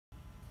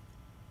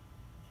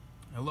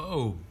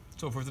Hello.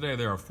 So for today,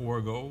 there are 4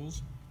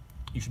 goals.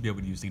 You should be able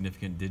to use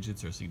significant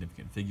digits or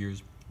significant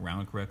figures,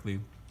 round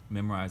correctly,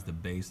 memorize the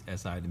base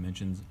SI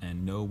dimensions,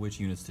 and know which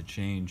units to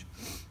change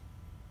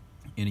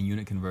in a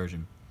unit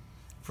conversion.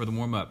 For the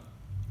warm-up,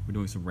 we're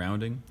doing some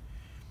rounding,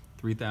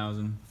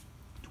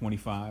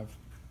 3,025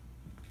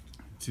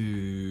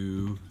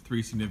 to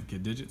 3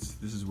 significant digits.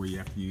 This is where you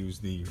have to use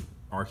the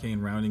arcane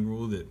rounding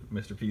rule that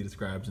Mr. P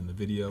describes in the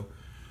video.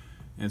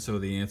 And so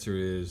the answer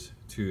is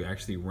to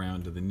actually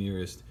round to the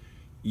nearest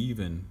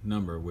even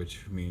number,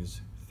 which means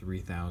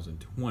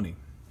 3,020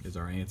 is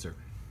our answer.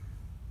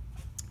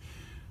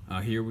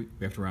 Here we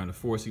have to round to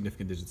 4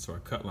 significant digits, so our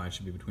cut line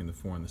should be between the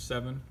 4 and the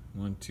 7.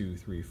 1, 2,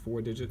 3,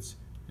 4 digits,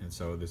 and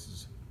so this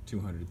is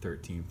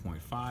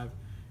 213.5.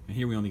 And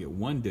here we only get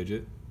 1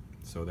 digit,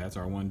 so that's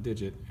our 1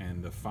 digit,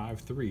 and the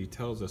 5-3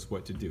 tells us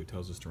what to do,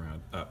 tells us to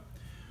round up.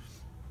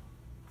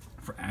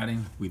 For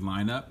adding, we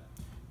line up.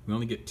 We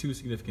only get 2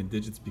 significant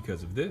digits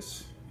because of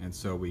this, and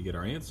so we get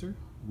our answer,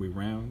 we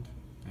round,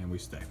 and we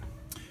stay.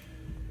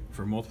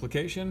 For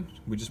multiplication,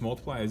 we just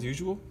multiply as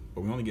usual,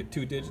 but we only get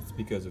 2 digits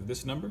because of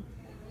this number.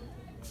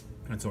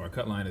 And so our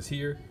cut line is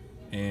here,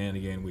 and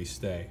again, we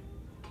stay.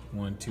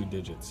 1, 2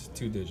 digits,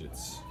 2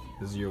 digits.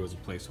 The 0 is a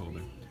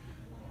placeholder.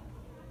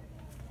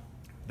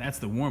 That's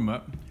the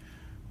warm-up.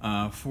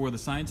 For the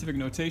scientific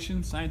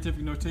notation,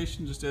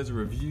 just as a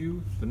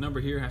review, the number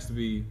here has to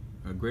be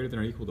greater than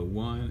or equal to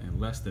 1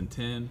 and less than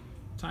 10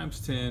 times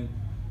 10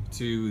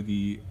 to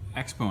the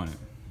exponent.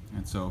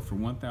 And so for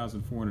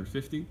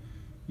 1,450,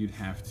 you'd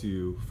have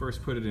to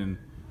first put it in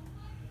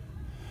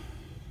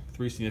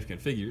 3 significant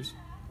figures.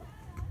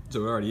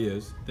 So it already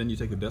is. Then you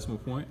take the decimal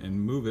point and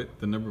move it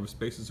the number of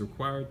spaces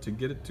required to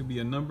get it to be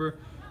a number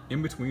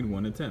in between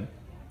 1 and 10,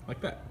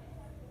 like that.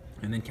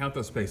 And then count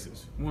those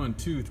spaces. 1,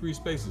 2, 3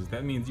 spaces.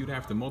 That means you'd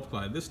have to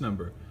multiply this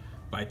number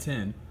by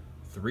 10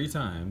 3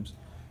 times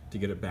to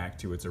get it back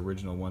to its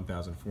original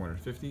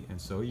 1,450. And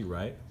so you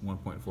write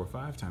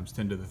 1.45 times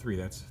 10 to the 3.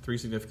 That's 3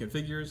 significant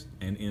figures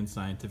and in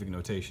scientific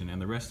notation.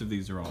 And the rest of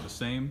these are all the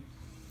same.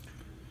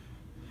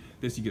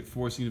 This you get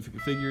 4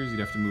 significant figures. You'd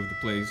have to move the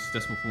place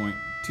decimal point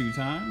 2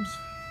 times.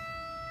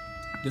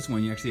 This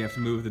one you actually have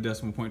to move the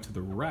decimal point to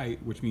the right,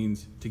 which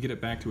means to get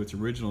it back to its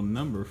original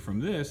number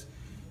from this,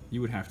 you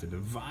would have to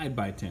divide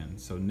by 10,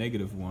 so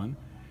 -1.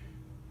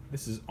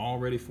 This is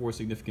already 4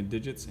 significant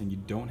digits, and you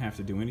don't have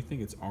to do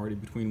anything. It's already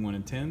between 1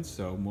 and 10,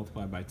 so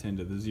multiply by 10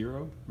 to the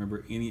 0.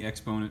 Remember, any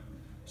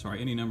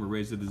number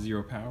raised to the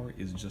 0 power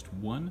is just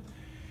 1.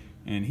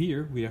 And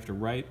here, we have to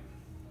write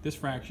this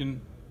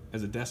fraction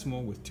as a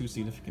decimal with 2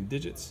 significant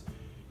digits,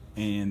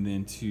 and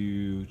then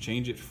to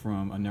change it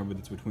from a number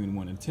that's between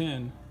 1 and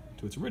 10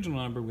 to its original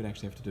number, we'd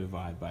actually have to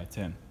divide by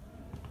 10.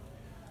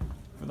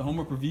 For the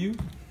homework review,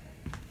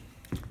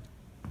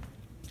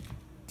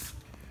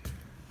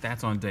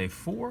 that's on day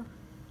 4.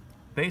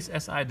 Base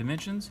SI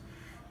dimensions,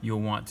 you'll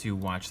want to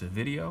watch the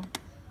video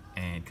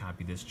and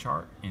copy this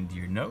chart into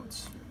your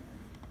notes.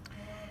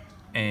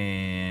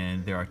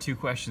 And there are 2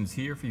 questions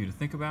here for you to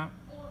think about,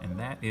 and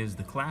that is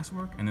the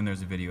classwork, and then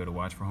there's a video to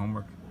watch for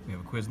homework. We have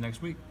a quiz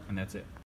next week, and that's it.